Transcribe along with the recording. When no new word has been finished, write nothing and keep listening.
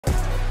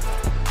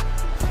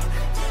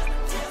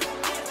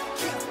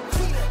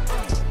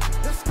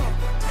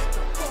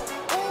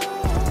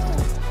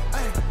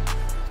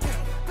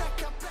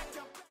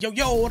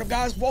Yo, what up,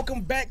 guys?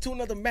 Welcome back to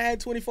another Madden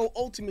 24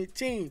 Ultimate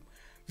Team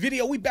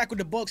video. We back with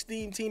the Bucs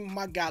team.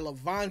 My guy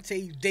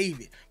Lavonte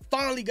David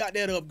finally got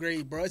that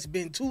upgrade, bro. It's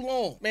been too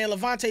long, man.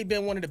 Lavonte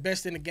been one of the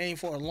best in the game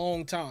for a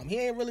long time. He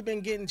ain't really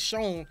been getting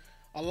shown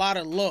a lot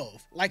of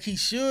love like he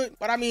should,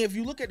 but I mean, if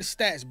you look at the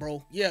stats,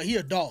 bro, yeah, he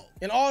a dog.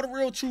 And all the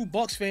real true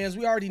Bucs fans,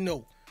 we already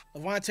know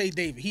Lavonte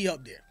David, he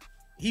up there.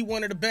 He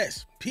one of the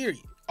best, period.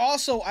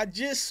 Also, I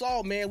just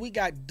saw, man, we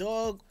got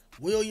Doug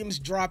Williams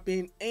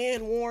dropping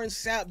and Warren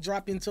Sapp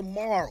dropping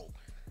tomorrow.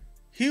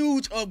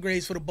 Huge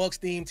upgrades for the Bucs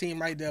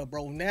team right there,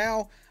 bro.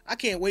 Now, I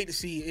can't wait to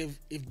see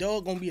if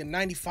Doug gonna be a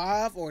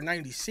 95 or a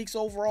 96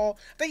 overall.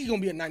 I think he's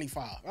gonna be a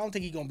 95. I don't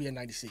think he's gonna be a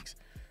 96.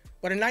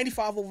 But a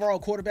 95 overall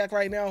quarterback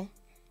right now,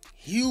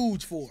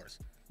 huge for us.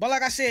 But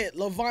like I said,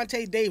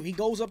 Lavonte David, he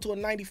goes up to a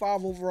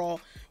 95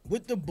 overall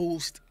with the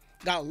boost.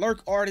 Got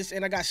lurk artist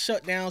and I got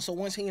shut down. So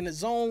once he in the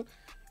zone,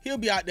 he'll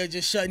be out there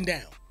just shutting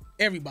down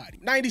everybody.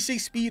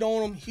 96 speed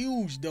on him,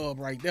 huge dub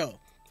right there.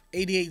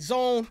 88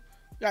 zone,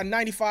 got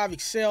 95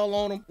 excel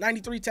on him,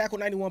 93 tackle,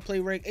 91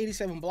 play rate,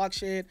 87 block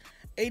shed,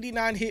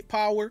 89 hit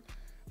power.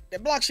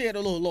 That block shed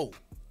a little low.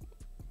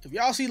 If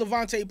y'all see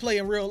Lavonte play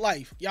in real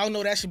life, y'all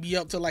know that should be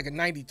up to like a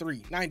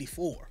 93,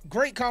 94.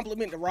 Great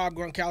compliment to Rob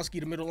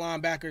Gronkowski, the middle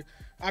linebacker.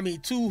 I mean,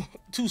 two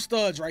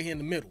studs right here in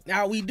the middle.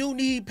 Now, we do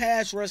need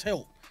pass rush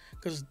help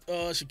because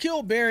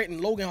Shaquille Barrett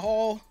and Logan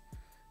Hall,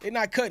 they're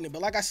not cutting it.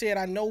 But like I said,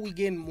 I know we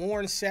getting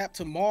Warren Sapp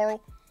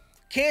tomorrow.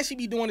 Can she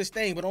be doing this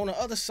thing? But on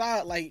the other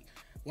side, like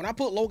when I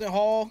put Logan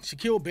Hall,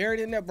 Shaquille Barrett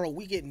in there, bro,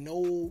 we get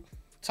no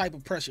type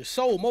of pressure.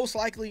 So most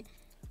likely,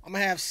 I'm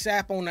going to have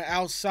Sapp on the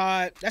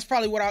outside. That's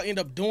probably what I'll end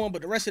up doing.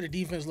 But the rest of the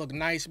defense look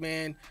nice,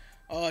 man.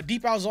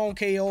 Deep out zone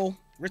KO,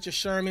 Richard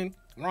Sherman,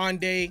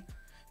 Rondé,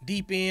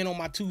 deep in on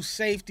my two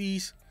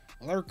safeties.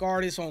 Lurk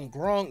artist on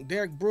Gronk,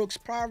 Derek Brooks,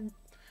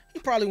 he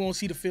probably won't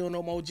see the field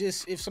no more.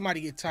 Just if somebody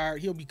get tired,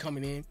 he'll be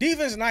coming in.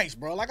 Defense nice,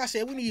 bro. Like I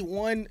said, we need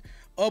one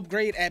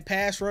upgrade at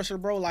pass rusher,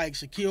 bro, like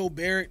Shaquille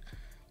Barrett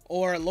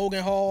or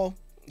Logan Hall.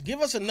 Give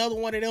us another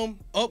one of them,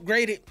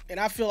 upgrade it, and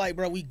I feel like,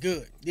 bro, we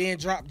good. Then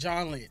drop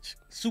John Lynch,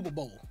 Super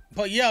Bowl.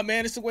 But yeah,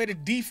 man, it's the way the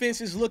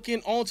defense is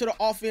looking. Onto the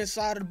offense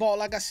side of the ball.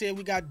 Like I said,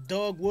 we got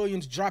Doug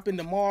Williams dropping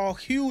tomorrow.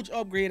 Huge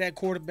upgrade at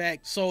quarterback.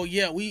 So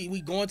yeah,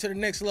 we going to the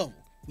next level.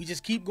 We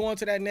just keep going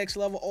to that next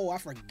level. Oh, I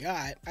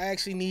forgot. I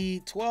actually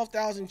need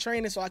 12,000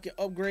 training so I can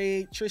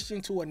upgrade Tristan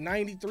to a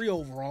 93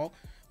 overall,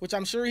 which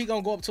I'm sure he's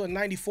going to go up to a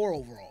 94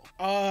 overall.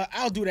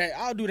 I'll do that.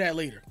 I'll do that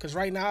later because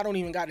right now I don't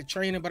even got the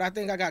training, but I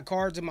think I got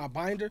cards in my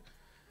binder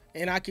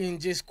and I can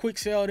just quick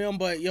sell them.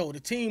 But, yo, the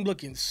team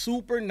looking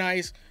super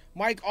nice.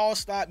 Mike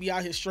Allstott be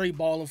out here straight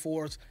balling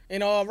for us.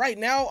 And right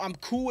now I'm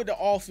cool with the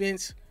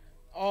offense.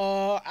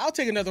 I'll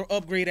take another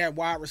upgrade at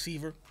wide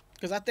receiver,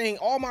 because I think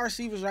all my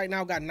receivers right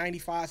now got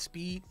 95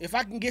 speed. If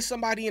I can get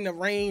somebody in the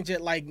range at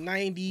like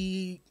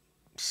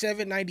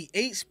 97,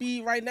 98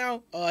 speed right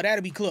now,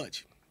 that'll be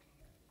clutch.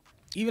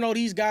 Even though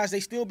these guys,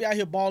 they still be out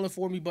here balling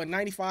for me, but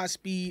 95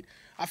 speed,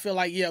 I feel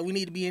like, yeah, we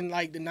need to be in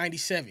like the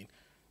 97.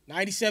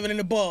 97 and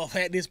above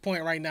at this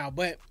point right now.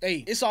 But,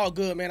 hey, it's all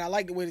good, man. I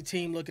like the way the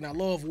team looking. I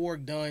love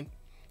Warwick Dunn.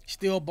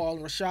 Still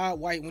balling. Rashad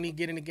White, when he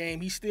get in the game,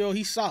 he's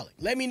solid.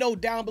 Let me know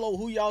down below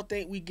who y'all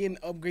think we getting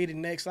upgraded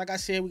next. Like I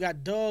said, we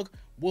got Doug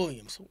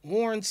Williams,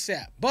 Warren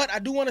Sapp. But I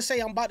do want to say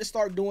I'm about to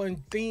start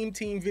doing theme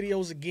team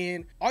videos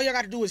again. All y'all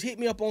got to do is hit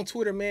me up on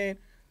Twitter, man.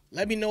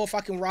 Let me know if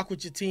I can rock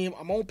with your team.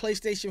 I'm on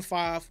PlayStation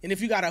 5. And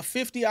if you got a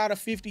 50 out of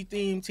 50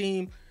 theme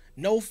team,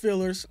 no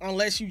fillers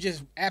unless you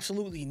just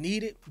absolutely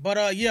need it.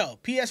 But yeah,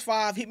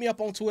 PS5, hit me up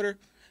on Twitter.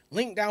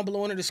 Link down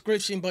below in the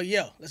description. But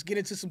yeah, let's get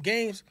into some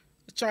games.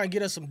 Let's try and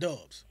get us some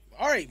dubs.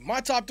 All right, my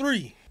top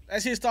three.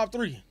 That's his top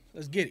three.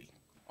 Let's get it.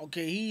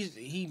 Okay,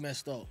 he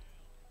messed up.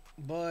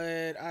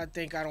 But I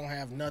think I don't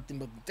have nothing.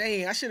 But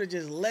dang, I should have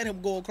just let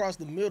him go across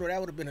the middle. That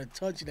would have been a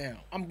touchdown.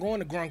 I'm going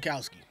to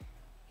Gronkowski.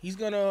 He's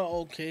gonna,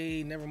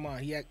 okay, never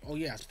mind. Oh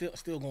yeah,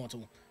 still going to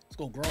him. Let's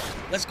go,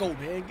 Gronk. Let's go,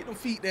 man. Get them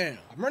feet down.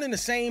 I'm running the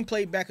same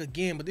play back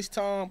again, but this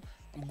time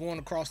I'm going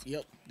across.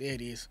 Yep, there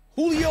it is.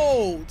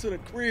 Julio to the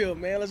crib,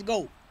 man. Let's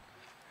go.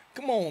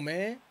 Come on,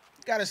 man.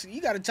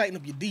 You gotta tighten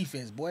up your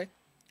defense, boy.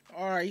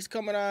 All right, he's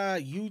coming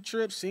out.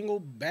 U-trip, single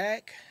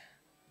back.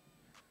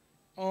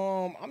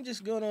 I'm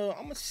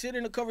gonna sit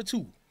in the cover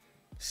two.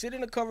 Sit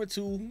in the cover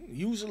two.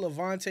 Use a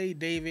Lavonte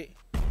David.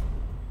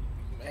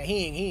 Man,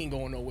 he ain't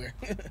going nowhere.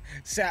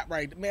 Sapp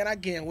right, man. I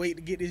can't wait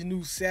to get this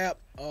new Sapp.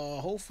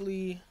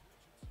 Hopefully,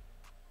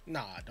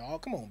 nah,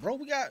 dog. Come on, bro.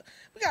 We got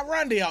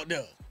Rondé out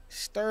there.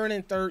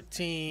 Sterling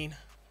 13.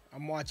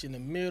 I'm watching the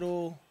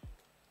middle.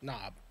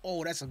 Nah.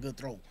 Oh, that's a good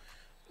throw.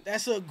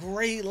 That's a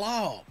great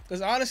lob.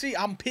 Because honestly,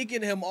 I'm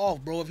picking him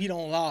off, bro, if he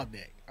don't lob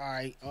that. All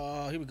right,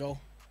 here we go.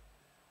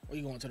 Where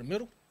you going, to the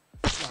middle?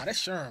 Nah, that's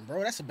Sherm,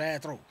 bro. That's a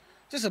bad throw.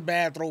 Just a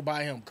bad throw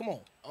by him. Come on.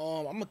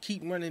 I'm going to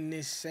keep running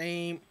this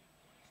same.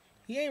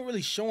 He ain't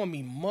really showing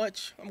me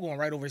much. I'm going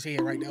right over his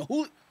head right now.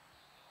 Who?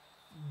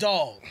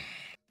 Dog.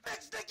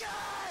 It's the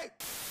game!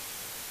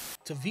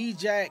 To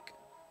V-Jack.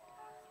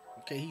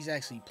 Okay, he's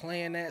actually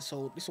playing that,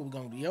 so this is what we're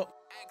going to do. Yep.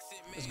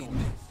 Let's go.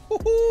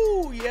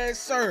 Woohoo! Yes,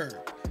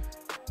 sir.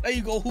 There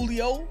you go,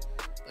 Julio.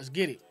 Let's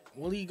get it.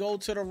 Will he go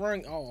to the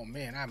run? Oh,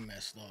 man, I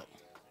messed up.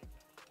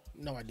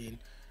 No, I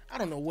didn't. I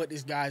don't know what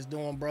this guy's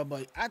doing, bro,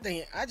 but I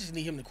think I just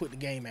need him to quit the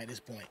game at this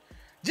point.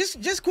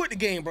 Just quit the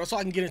game, bro, so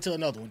I can get into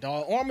another one,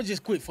 dog. Or I'm going to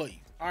just quit for you.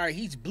 All right,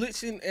 he's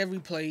blitzing every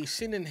play,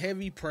 sending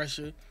heavy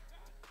pressure.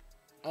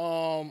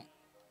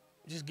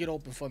 Just get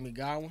open for me,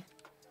 Godwin.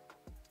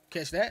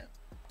 Catch that.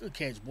 Good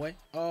catch, boy.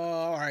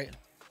 All right.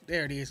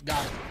 There it is.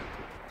 Got him.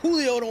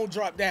 Julio don't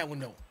drop that one,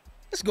 though.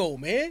 Let's go,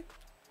 man.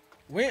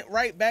 Went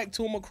right back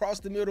to him across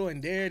the middle,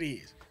 and there it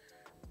is.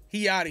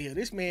 He out of here.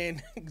 This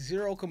man,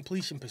 0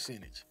 completion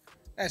percentage.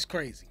 That's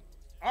crazy.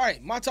 All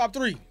right, my top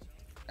 3.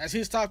 That's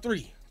his top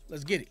 3.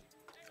 Let's get it.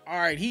 All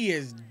right,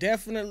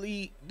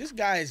 this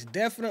guy is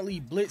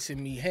definitely blitzing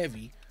me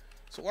heavy.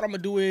 So what I'm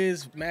going to do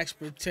is max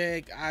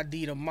protect,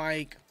 ID to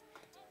Mike,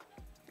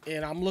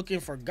 and I'm looking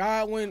for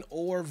Godwin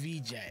or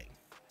VJ.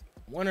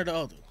 One or the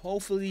other.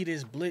 Hopefully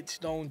this blitz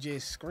don't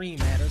just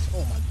scream at us.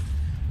 Oh, my.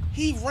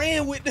 He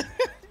ran with the...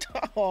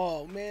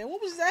 Oh, man,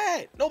 what was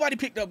that? Nobody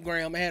picked up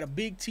Graham. I had a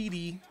big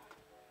TD.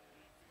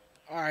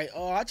 All right,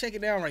 I'll check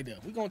it down right there.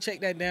 We're going to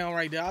check that down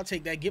right there. I'll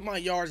take that. Get my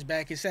yards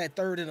back. It's at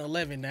 3rd and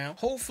 11 now.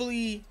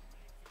 Hopefully,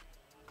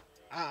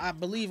 I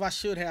believe I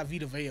should have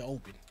Vita Vea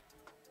open.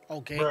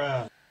 Okay.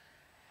 Bruh.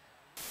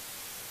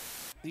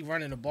 He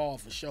running the ball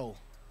for sure.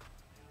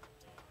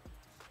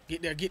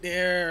 Get there, get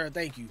there.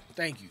 Thank you,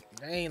 thank you.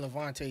 Dang,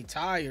 Lavonte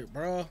tired,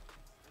 bro.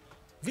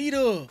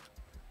 Vita.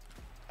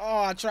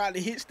 Oh, I tried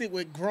to hit stick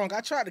with Gronk. I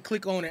tried to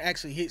click on and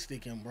actually hit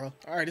stick him, bro.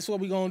 All right, this is what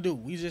we gonna do.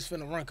 We just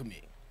finna run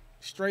commit.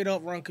 Straight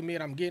up run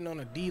commit. I'm getting on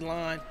a D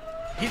line.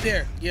 Get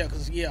there. Yeah,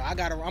 because, yeah,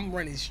 I'm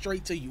running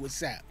straight to you with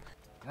Sap.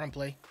 Run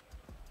play.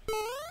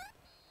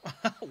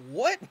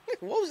 What?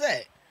 What was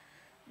that?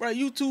 Bro,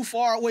 you too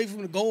far away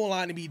from the goal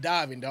line to be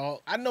diving, dog.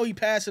 I know he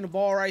passing the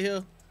ball right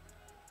here.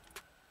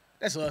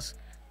 That's us.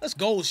 Let's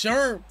go,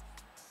 Sherm.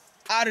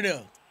 Out of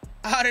there.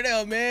 Out of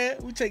there, man.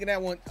 We taking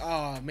that one.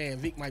 Oh, man,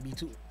 Vic might be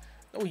too...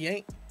 No, he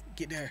ain't.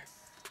 Get there.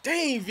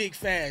 Dang, Vic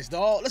fast,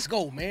 dog. Let's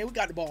go, man. We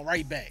got the ball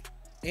right back.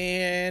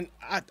 And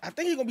I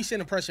think he's going to be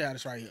sending pressure at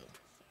us right here.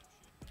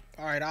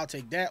 All right, I'll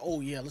take that.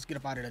 Oh, yeah, let's get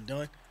up out of there,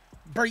 done.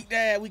 Break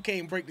that. We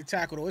can't break the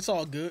tackle, though. It's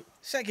all good.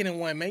 2nd and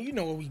 1, man. You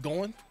know where we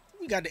going.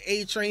 We got the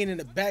A-train in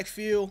the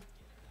backfield,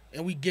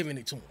 and we giving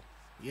it to him.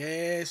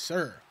 Yes,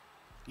 sir.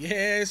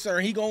 Yes, sir.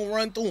 He going to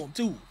run through him,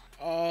 too.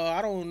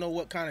 I don't know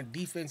what kind of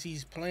defense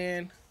he's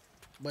playing,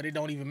 but it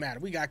don't even matter.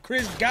 We got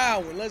Chris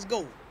Godwin. Let's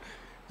go.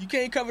 You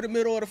can't cover the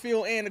middle of the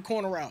field and the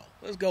corner route.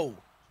 Let's go.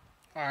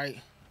 All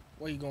right.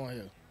 Where you going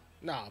here?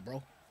 Nah,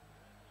 bro.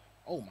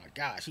 Oh, my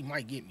gosh. He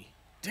might get me.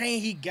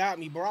 Dang, he got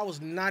me, bro. I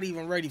was not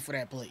even ready for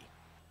that play.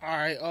 All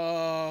right.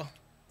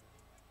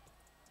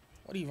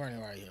 What are you running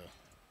right here?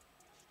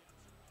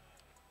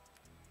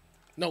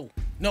 No.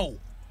 No.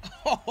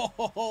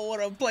 Oh, what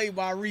a play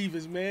by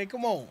Reeves, man.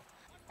 Come on.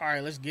 All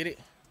right, let's get it.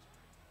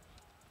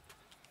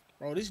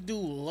 Bro, this dude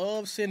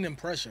loves sending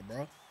pressure,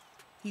 bro.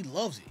 He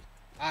loves it.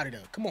 Out of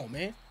there. Come on,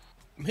 man.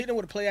 I'm hitting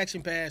with a play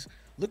action pass.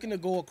 Looking to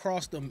go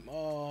across the...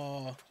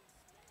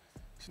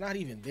 it's not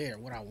even there.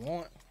 What I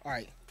want. All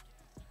right.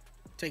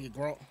 Take it,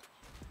 Gronk.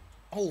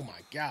 Oh, my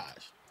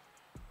gosh.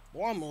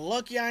 Boy, I'm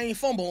lucky I ain't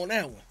fumble on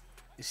that one.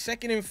 It's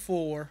 2nd and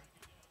 4.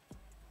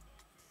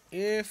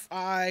 If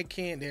I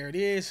can... There it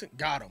is.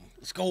 Got him.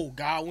 Let's go,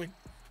 Godwin.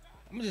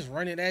 I'm going to just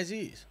run it as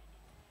is.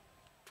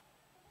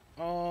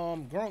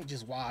 Gronk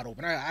just wide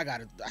open. I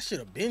should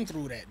have been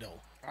through that, though.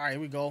 All right,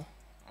 here we go.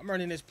 I'm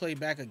running this play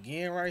back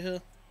again right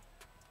here.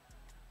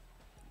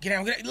 Get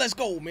down. Let's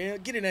go, man.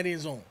 Get in that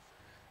end zone.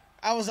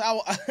 I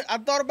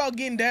thought about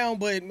getting down,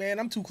 but, man,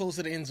 I'm too close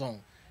to the end zone.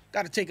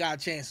 Got to take our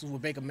chances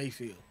with Baker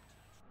Mayfield.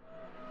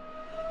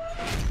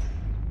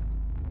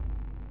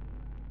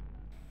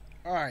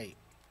 All right.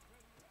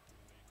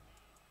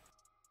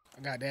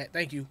 I got that.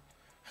 Thank you.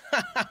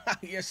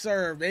 Yes,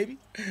 sir, baby.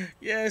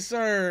 Yes,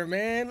 sir,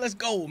 man. Let's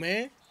go,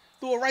 man.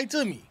 Threw it right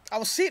to me. I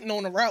was sitting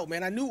on the route,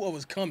 man. I knew what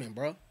was coming,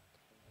 bro.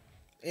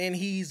 And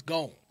he's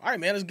gone. All right,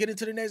 man. Let's get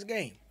into the next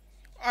game.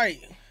 All right.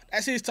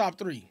 That's his top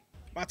 3.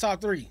 My top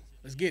 3.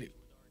 Let's get it.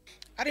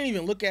 I didn't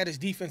even look at his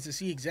defense to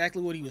see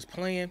exactly what he was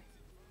playing.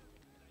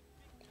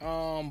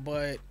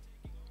 But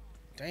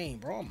dang,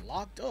 bro, I'm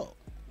locked up.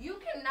 You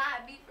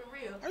cannot be for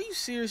real. Are you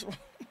serious?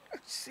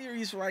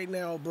 Serious right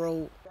now,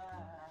 bro?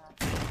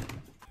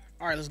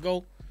 All right, let's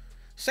go.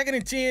 2nd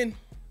and 10.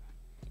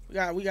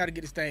 We got to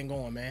get this thing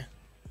going, man.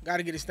 Got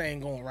to get this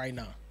thing going right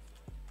now.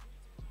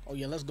 Oh,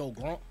 yeah, let's go,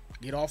 Gronk.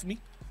 Get off me.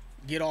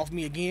 Get off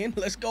me again.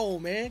 Let's go,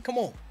 man. Come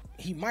on.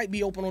 He might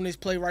be open on this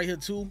play right here,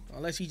 too,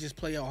 unless he just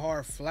play a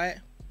hard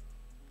flat.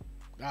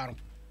 Got him.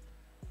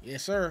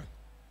 Yes, sir.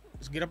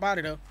 Let's get up out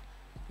of there.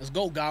 Let's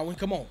go, Godwin.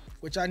 Come on.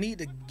 Which I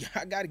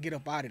got to get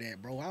up out of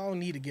that, bro. I don't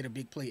need to get a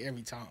big play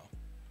every time.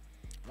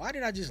 Why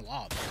did I just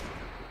lob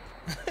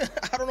that?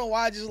 I don't know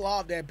why I just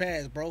lobbed that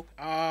pass, bro.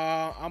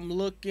 I'm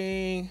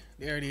looking.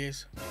 There it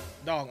is.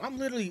 Dog, I'm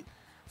literally...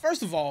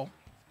 First of all,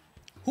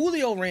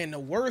 Julio ran the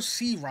worst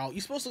C route.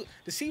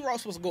 The C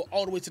route's supposed to go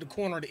all the way to the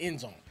corner of the end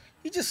zone.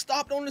 He just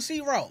stopped on the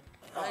C route.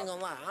 I ain't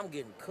gonna lie, I'm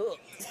getting cooked.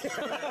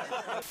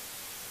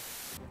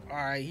 All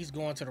right, he's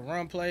going to the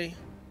run play.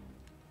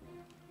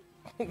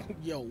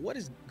 Yo, what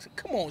is...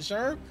 Come on,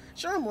 Sherm.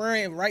 Sherm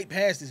ran right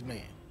past this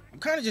man. I'm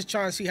kind of just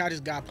trying to see how this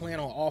guy playing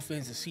on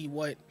offense and see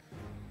what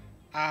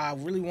I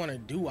really want to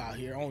do out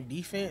here on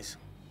defense.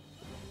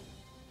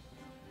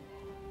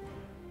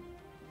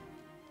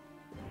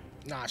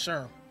 Nah,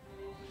 Sherm.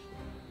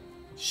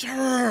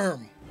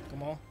 Sherm!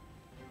 Come on.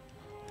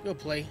 Good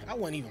play. I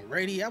wasn't even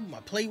ready. My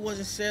play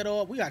wasn't set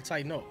up. We got to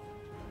tighten up.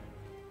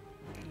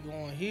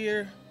 Going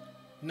here.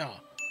 Nah.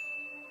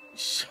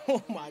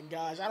 Oh my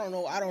gosh. I don't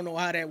know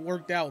how that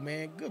worked out,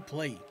 man. Good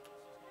play.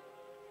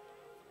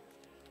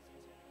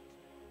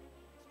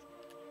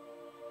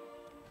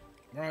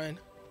 Run.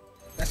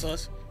 That's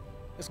us.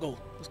 Let's go.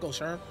 Let's go,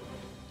 Sherm.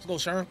 Let's go,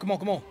 Sherm. Come on,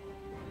 come on.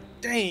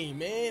 Dang,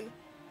 man.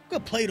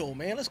 Good play, though,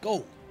 man. Let's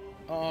go.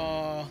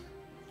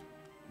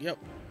 Yep.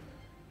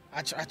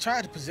 I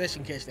tried to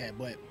possession catch that,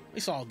 but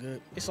it's all good.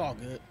 It's all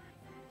good.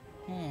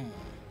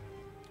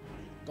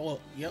 Go up.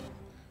 Yep.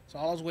 So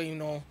all I was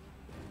waiting on.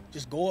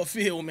 Just go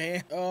upfield,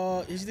 man.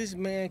 Is this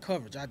man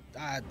coverage? I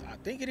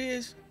think it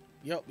is.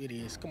 Yep, it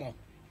is. Come on.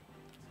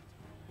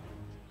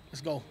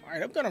 Let's go. All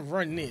right, I'm gonna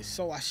run this.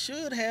 So I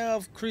should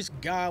have Chris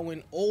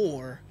Godwin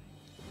or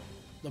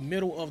the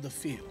middle of the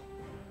field.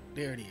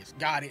 There it is.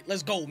 Got it.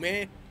 Let's go,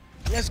 man.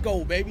 Let's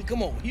go, baby.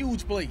 Come on.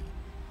 Huge play.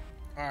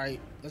 All right,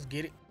 let's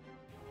get it.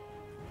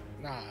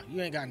 Nah, you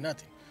ain't got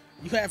nothing.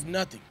 You have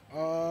nothing.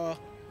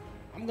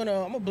 I'm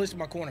gonna blitz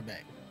my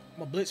cornerback. I'm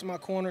gonna blitz my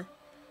corner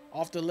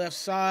off the left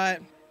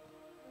side.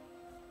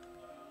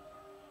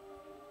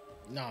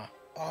 Nah.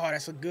 Oh,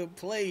 that's a good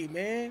play,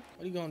 man.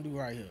 What are you gonna do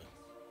right here?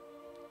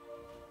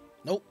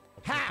 Nope.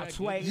 How,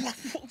 Sway?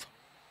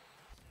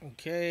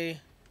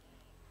 Okay.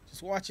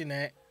 Just watching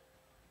that.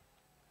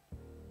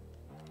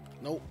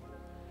 Nope.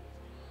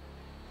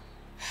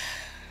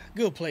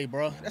 Good play,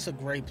 bro. That's a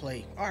great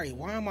play. All right,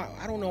 why am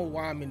I don't know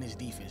why I'm in this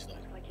defense, though.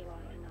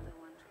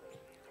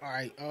 All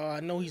right, I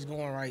know he's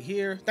going right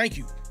here. Thank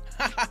you.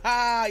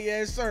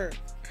 Yes, sir.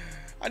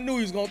 I knew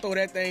he was going to throw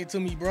that thing to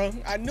me, bro.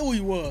 I knew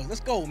he was. Let's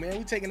go, man.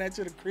 We taking that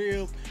to the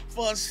crib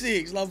for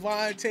 6.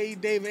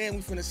 Lavonte, David, and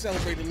we finna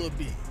celebrate a little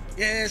bit.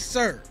 Yes,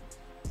 sir.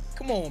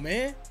 Come on,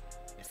 man.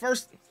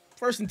 First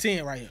and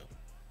 10 right here.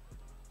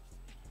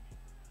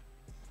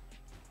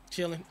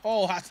 Chilling.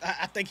 Oh,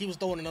 I think he was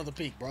throwing another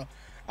pick, bro.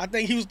 I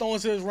think he was throwing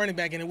to his running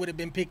back and it would have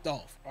been picked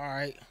off. All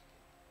right.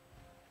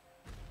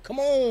 Come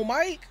on,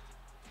 Mike.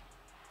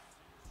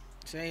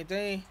 Same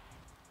thing.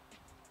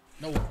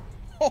 No.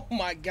 Oh,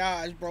 my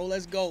gosh, bro.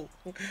 Let's go.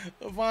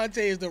 Lavonte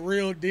is the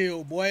real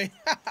deal, boy.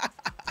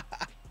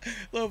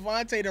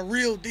 Lavonte, the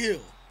real deal.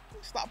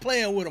 Stop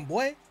playing with him,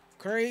 boy.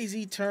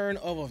 Crazy turn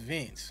of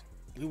events.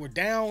 We were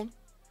down,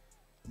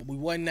 but we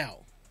wasn't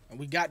out. And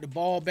we got the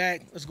ball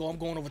back. Let's go. I'm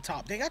going over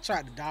top. Dang, I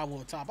tried to dive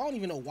over top. I don't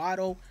even know why,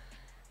 though.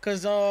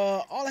 Because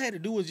all I had to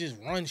do was just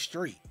run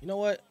straight. You know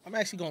what? I'm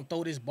actually going to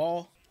throw this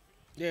ball.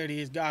 There it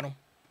is. Got him.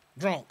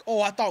 Drunk.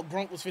 Oh, I thought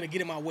Grunk was finna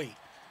get in my way.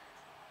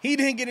 He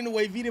didn't get in the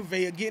way. Vita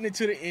Vea getting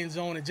into the end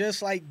zone. And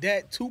just like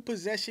that,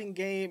 2-possession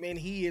game, and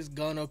he is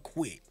gonna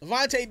quit.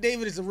 Lavonte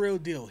David is the real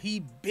deal.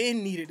 He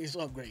been needed this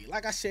upgrade.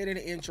 Like I said in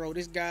the intro,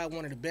 this guy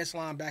one of the best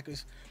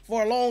linebackers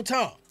for a long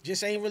time.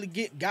 Just ain't really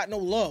got no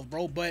love,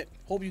 bro. But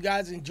hope you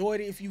guys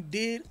enjoyed it. If you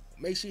did,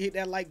 make sure you hit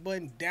that like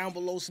button down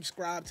below.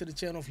 Subscribe to the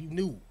channel if you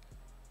new.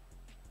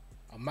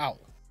 I'm out.